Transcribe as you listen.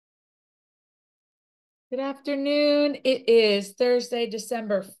Good afternoon. It is Thursday,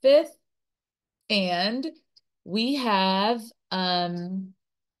 December 5th, and we have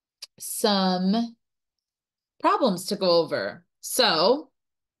some problems to go over. So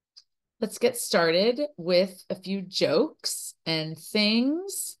let's get started with a few jokes and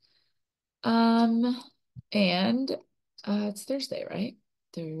things. Um, and it's Thursday, right?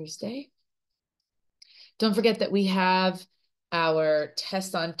 Thursday. Don't forget that we have our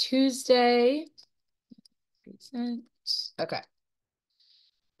test on Tuesday. Okay.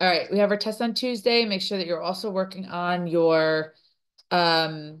 All right, we have our test on Tuesday. Make sure that you're also working on your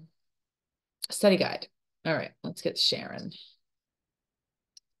um, study guide. All right, let's get Sharon.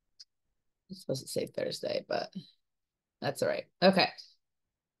 It's supposed to say Thursday, but that's all right. Okay.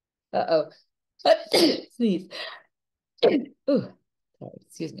 Uh-oh. Sneeze. Ooh, sorry,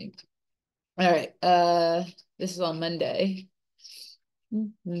 excuse me. All right. This is on Monday.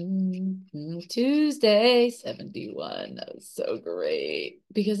 Tuesday, 71. That was so great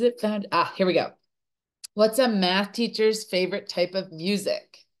because it found, here we go. What's a math teacher's favorite type of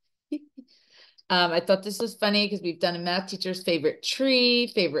music? I thought this was funny because we've done a math teacher's favorite tree,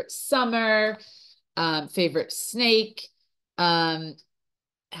 favorite summer, favorite snake, um,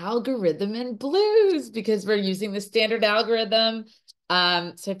 algorithm and blues because we're using the standard algorithm.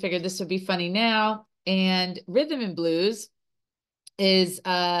 So I figured this would be funny now. And rhythm and blues is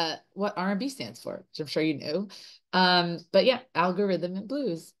what R&B stands for, which I'm sure you knew. But yeah, algorithm and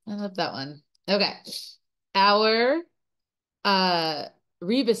blues. I love that one. Okay. Our uh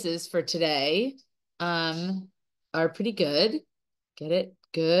rebuses for today um are pretty good. Get it?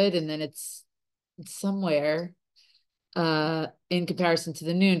 Good. And then it's somewhere in comparison to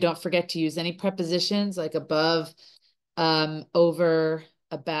the noon. Don't forget to use any prepositions like above, over,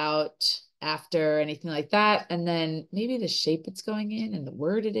 about, after, anything like that. And then maybe the shape it's going in and the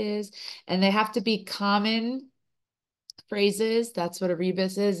word it is. And they have to be common phrases. That's what a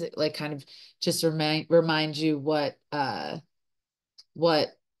rebus is. It like kind of just remind you what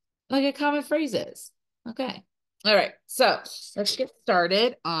like a common phrase is. Okay. All right. So let's get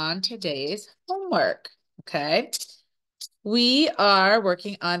started on today's homework. Okay. We are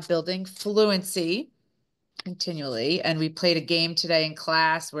working on building fluency continually. And we played a game today in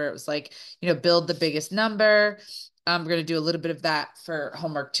class where it was like, build the biggest number. We're going to do a little bit of that for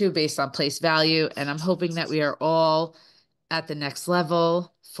homework too, based on place value. And I'm hoping that we are all at the next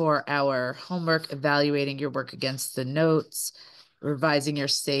level for our homework, evaluating your work against the notes, revising your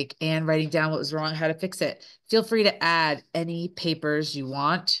stake, and writing down what was wrong, how to fix it. Feel free to add any papers you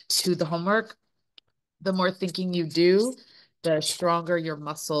want to the homework. The more thinking you do, the stronger your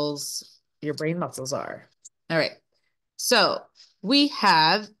muscles, your brain muscles are. All right. So we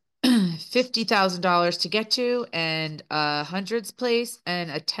have $50,000 to get to, and a hundreds place and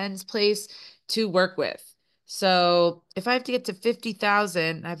a tens place to work with. So if I have to get to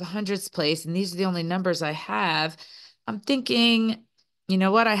 50,000, I have a hundreds place, and these are the only numbers I have. I'm thinking, you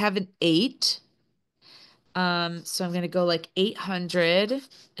know what? I have an eight. So I'm gonna go like 800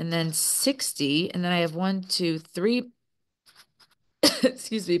 and then 60, and then I have one, two, three,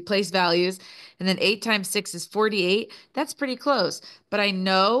 excuse me, place values. And then 8 times 6 is 48. That's pretty close. But I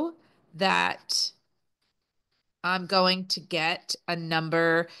know that I'm going to get a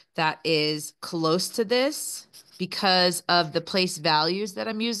number that is close to this because of the place values that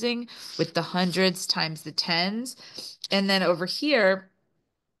I'm using with the hundreds times the tens. And then over here,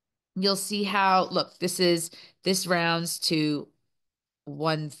 you'll see how, look, this rounds to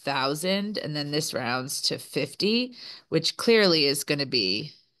 1,000 and then this rounds to 50, which clearly is going to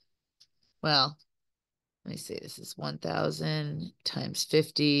be, well, let me see, this is 1,000 times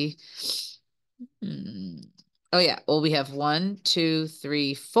 50. Hmm. Oh, yeah. Well, we have one, two,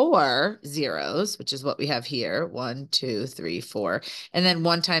 three, four zeros, which is what we have here. One, two, three, four. And then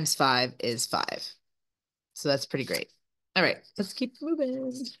 1 times 5 is 5. So that's pretty great. All right, let's keep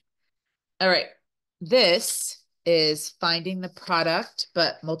moving. All right. This is finding the product,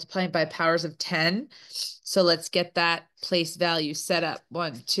 but multiplying by powers of 10. So let's get that place value set up.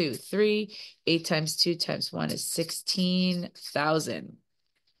 1, 2, 3. 8 times 2 times 1 is 16,000.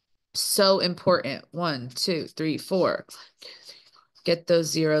 So important. 1, 2, 3, 4. Get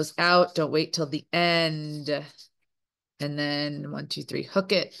those zeros out. Don't wait till the end. And then 1, 2, 3,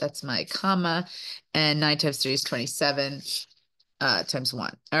 hook it. That's my comma. And 9 times 3 is 27 times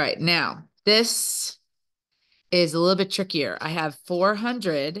 1. All right. Now, this is a little bit trickier. I have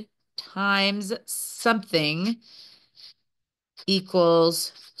 400 times something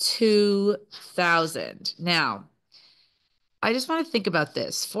equals 2,000. Now, I just want to think about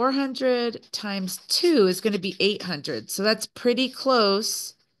this. 400 times 2 is going to be 800. So that's pretty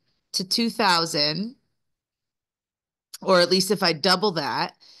close to 2,000. or at least if I double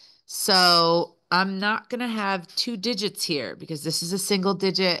that. So I'm not going to have two digits here because this is a single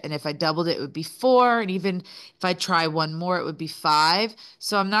digit. And if I doubled it, it would be 4. And even if I try one more, it would be 5.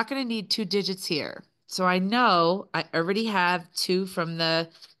 So I'm not going to need two digits here. So I know I already have 2 from the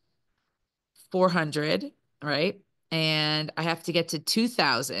 400, right? And I have to get to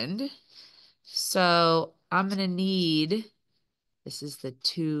 2000. So I'm going to need, this is the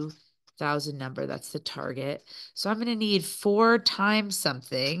 2000 number. That's the target. So I'm going to need 4 times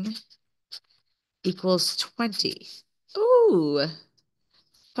something equals 20. Ooh,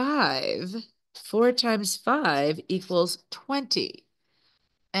 5. 4 times 5 equals 20.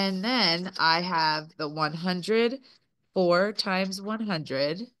 And then I have the 100. 4 times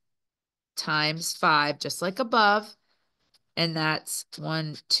 100 times 5, just like above. And that's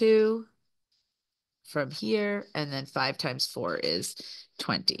 1, 2 from here. And then 5 times 4 is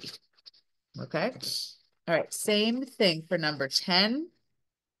 20. Okay. All right. Same thing for number 10.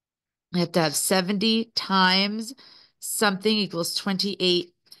 I have to have 70 times something equals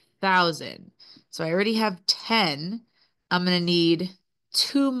 28,000. So I already have 10. I'm going to need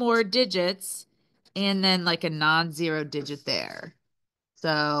 2 more digits and then like a non-zero digit there.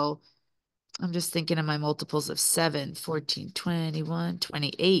 So I'm just thinking of my multiples of 7, 14, 21,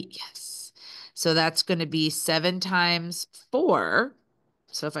 28. Yes. So that's going to be 7 times 4.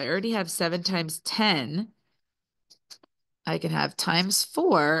 So if I already have 7 times 10, I can have times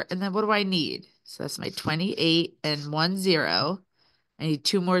 4. And then what do I need? So that's my 28 and 1 0. I need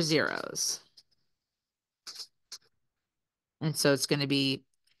 2 more zeros. And so it's going to be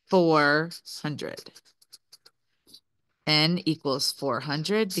 400. N equals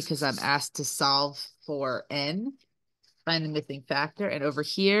 400 because I'm asked to solve for n. Find the missing factor. And over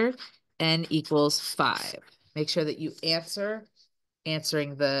here, n equals 5. Make sure that you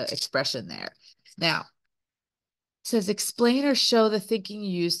answering the expression there. Now, it says explain or show the thinking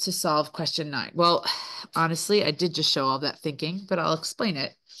you used to solve question 9. Well, honestly, I did just show all that thinking, but I'll explain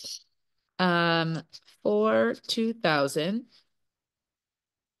it. For 2000,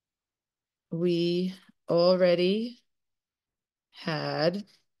 we already had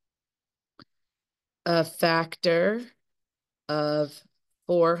a factor of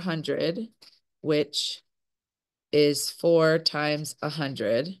 400, which is 4 times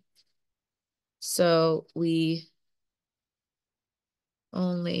 100. So we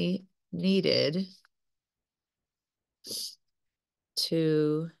only needed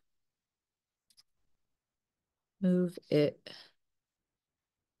to move it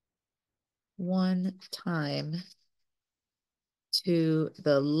one time to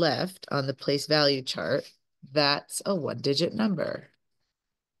the left on the place value chart. That's a 1-digit number.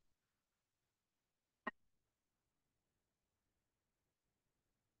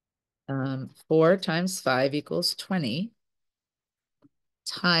 Um, 4 times 5 equals 20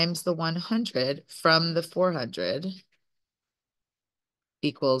 times the 100 from the 400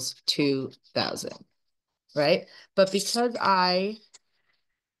 equals 2000, right? But because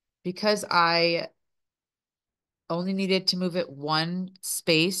I only needed to move it one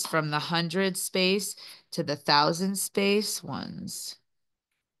space from the 100 space to the 1000 space, ones,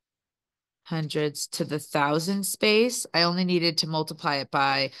 hundreds to the 1000 space, I only needed to multiply it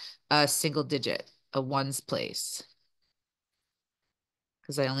by a single digit, a ones place,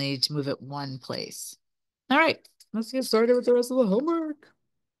 because I only need to move it one place. All right, let's get started with the rest of the homework.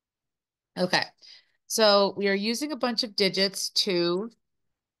 Okay, so we are using a bunch of digits to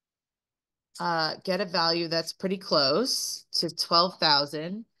get a value that's pretty close to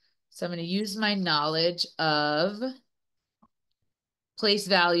 12,000. So I'm going to use my knowledge of place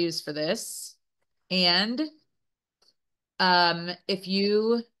values for this. And if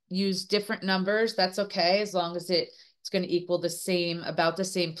you use different numbers, that's okay, as long as it's going to equal the same, about the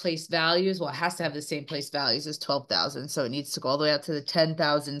same place values. Well, it has to have the same place values as 12,000. So it needs to go all the way out to the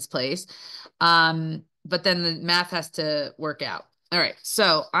 10,000s place. But then the math has to work out. All right.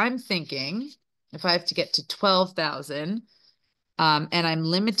 So I'm thinking if I have to get to 12,000, and I'm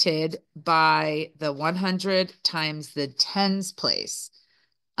limited by the 100 times the tens place.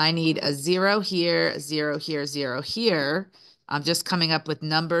 I need a 0 here, a 0 here, 0 here. I'm just coming up with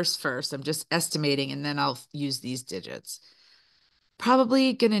numbers first. I'm just estimating, and then I'll use these digits.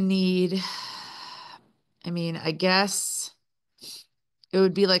 Probably gonna need, I guess it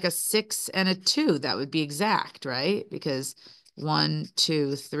would be like a 6 and a 2. That would be exact, right? Because 1,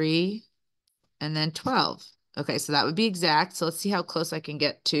 2, 3, and then 12. Okay, so that would be exact. So let's see how close I can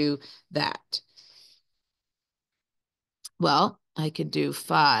get to that. Well, I could do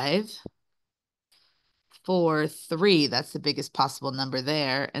 5, 4, 3. That's the biggest possible number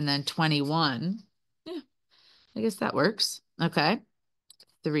there. And then 21. Yeah. I guess that works. Okay.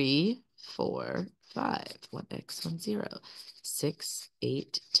 3, 4, 5. 1x, 1, 0. 6,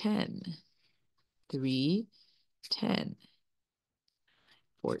 8, 10. 3, 10.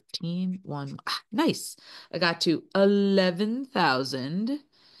 14, 1. Ah, nice. I got to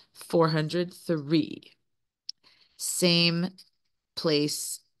 11,403. Same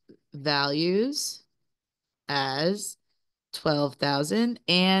place values as 12,000.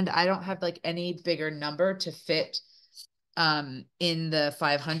 And I don't have like any bigger number to fit in the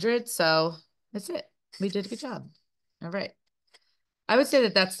 500. So that's it. We did a good job. All right. I would say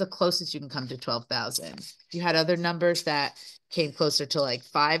that that's the closest you can come to 12,000. If you had other numbers that came closer to like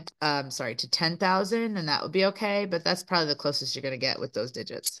to 10,000, and that would be okay, but that's probably the closest you're going to get with those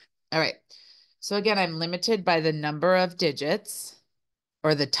digits. All right. So again, I'm limited by the number of digits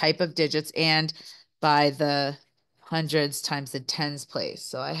or the type of digits and by the hundreds times the tens place.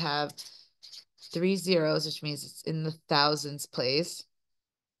 So I have 3 zeros, which means it's in the thousands place.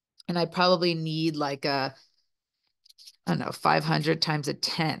 And I probably need like I don't know, 500 times a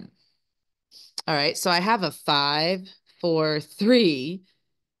 10. All right, so I have a 5, 4, 3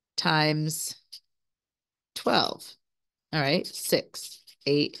 times 12. All right, 6,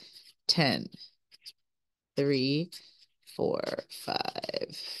 8, 10, 3, 4, 5.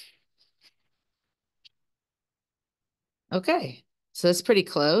 Okay, so that's pretty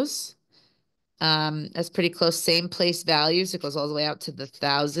close. That's pretty close. Same place values. It goes all the way out to the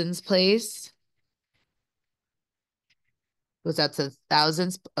thousands place. Goes out to the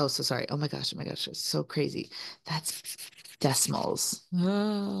thousands. Oh, so sorry. Oh my gosh. Oh my gosh. It's so crazy. That's decimals.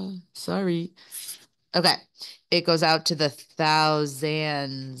 Sorry. Okay. It goes out to the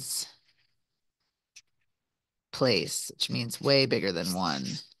thousands place, which means way bigger than one.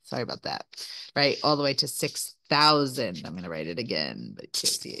 Sorry about that. Right. All the way to 6,000. I'm going to write it again, but you can't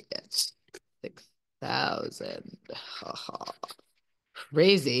see it yet. 6,000.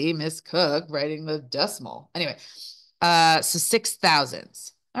 Crazy Miss Cook writing the decimal. Anyway, so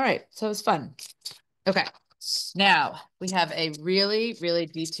 6,000s. All right. So it was fun. Okay. Now we have a really, really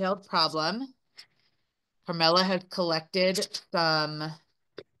detailed problem. Carmela had collected some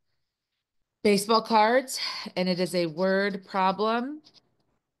baseball cards, and it is a word problem.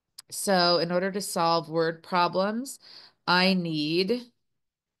 So in order to solve word problems, I need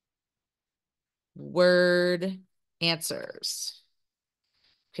word answers.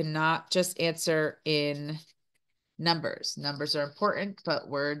 Cannot just answer in numbers. Numbers are important, but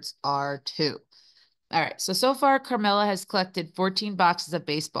words are too. All right. So far, Carmela has collected 14 boxes of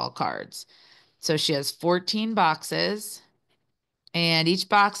baseball cards. So she has 14 boxes, and each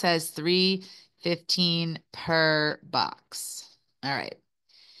box has 3.15 per box. All right.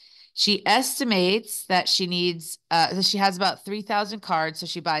 She estimates that she has about 3,000 cards, so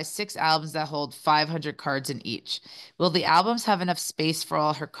she buys 6 albums that hold 500 cards in each. Will the albums have enough space for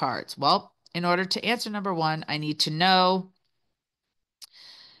all her cards? Well, in order to answer number one, I need to know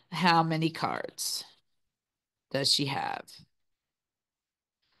how many cards does she have?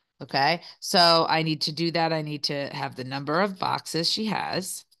 Okay, so I need to do that. I need to have the number of boxes she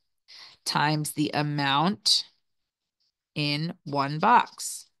has times the amount in one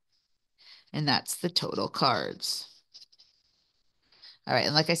box. And that's the total cards. All right,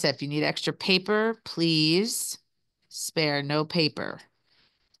 and like I said, if you need extra paper, please spare no paper.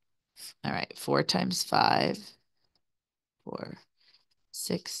 All right, 4 times 5, 4,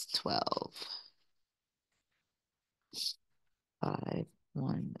 6, 12. 5,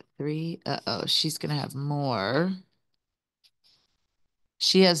 1, 3. Uh-oh, she's going to have more.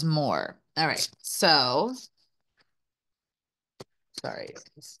 She has more. All right, so, sorry.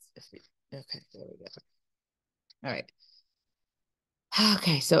 Okay, there we go. All right.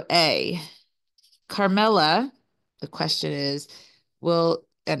 Okay, so A, Carmela, the question is,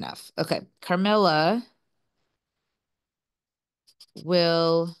 enough. Okay, Carmela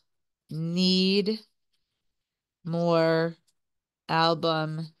will need more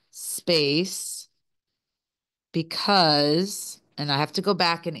album space because, and I have to go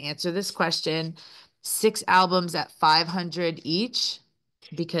back and answer this question, 6 albums at 500 each,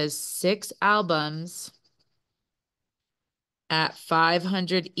 because 6 albums at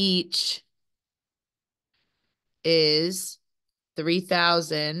 500 each is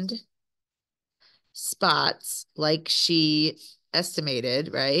 3,000 spots, like she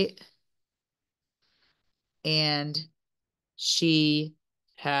estimated, right? And she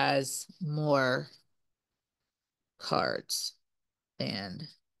has more cards than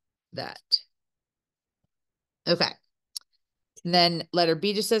that. Okay. And then letter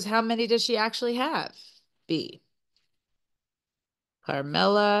B just says, how many does she actually have? B.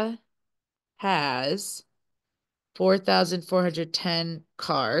 Carmela has 4,410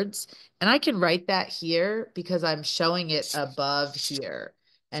 cards. And I can write that here because I'm showing it above here.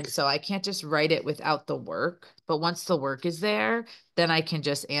 And so I can't just write it without the work. But once the work is there, then I can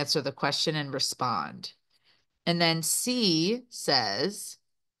just answer the question and respond. And then C says,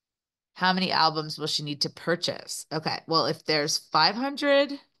 how many albums will she need to purchase? Okay, well, if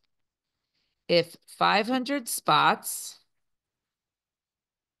 500 spots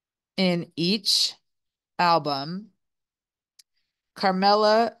in each album,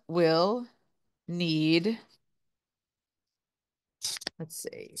 Carmela will need, let's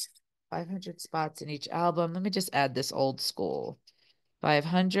see, 500 spots in each album. Let me just add this old school.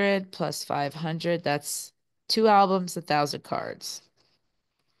 500 plus 500, that's 2 albums, 1,000 cards.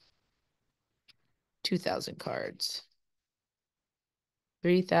 2,000 cards.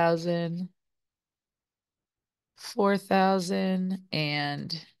 3,000, 4,000,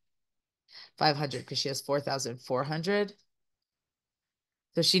 and 500 because she has 4,400.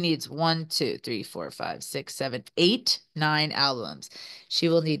 So she needs 1, 2, 3, 4, 5, 6, 7, 8, 9 albums. She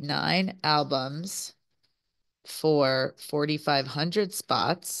will need 9 albums for 4,500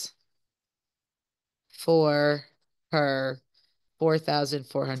 spots for her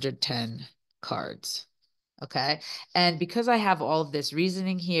 4,410 cards. Okay. And because I have all of this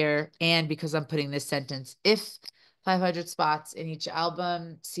reasoning here, and because I'm putting this sentence, if 500 spots in each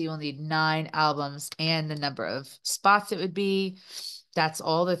album, so you'll need 9 albums and the number of spots it would be. That's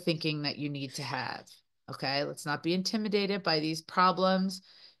all the thinking that you need to have. Okay. Let's not be intimidated by these problems.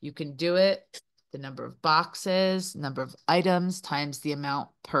 You can do it. The number of boxes, number of items times the amount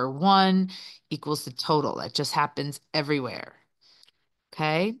per one equals the total. That just happens everywhere.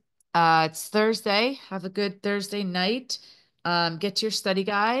 Okay. It's Thursday. Have a good Thursday night. Get your study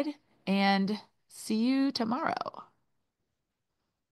guide and see you tomorrow.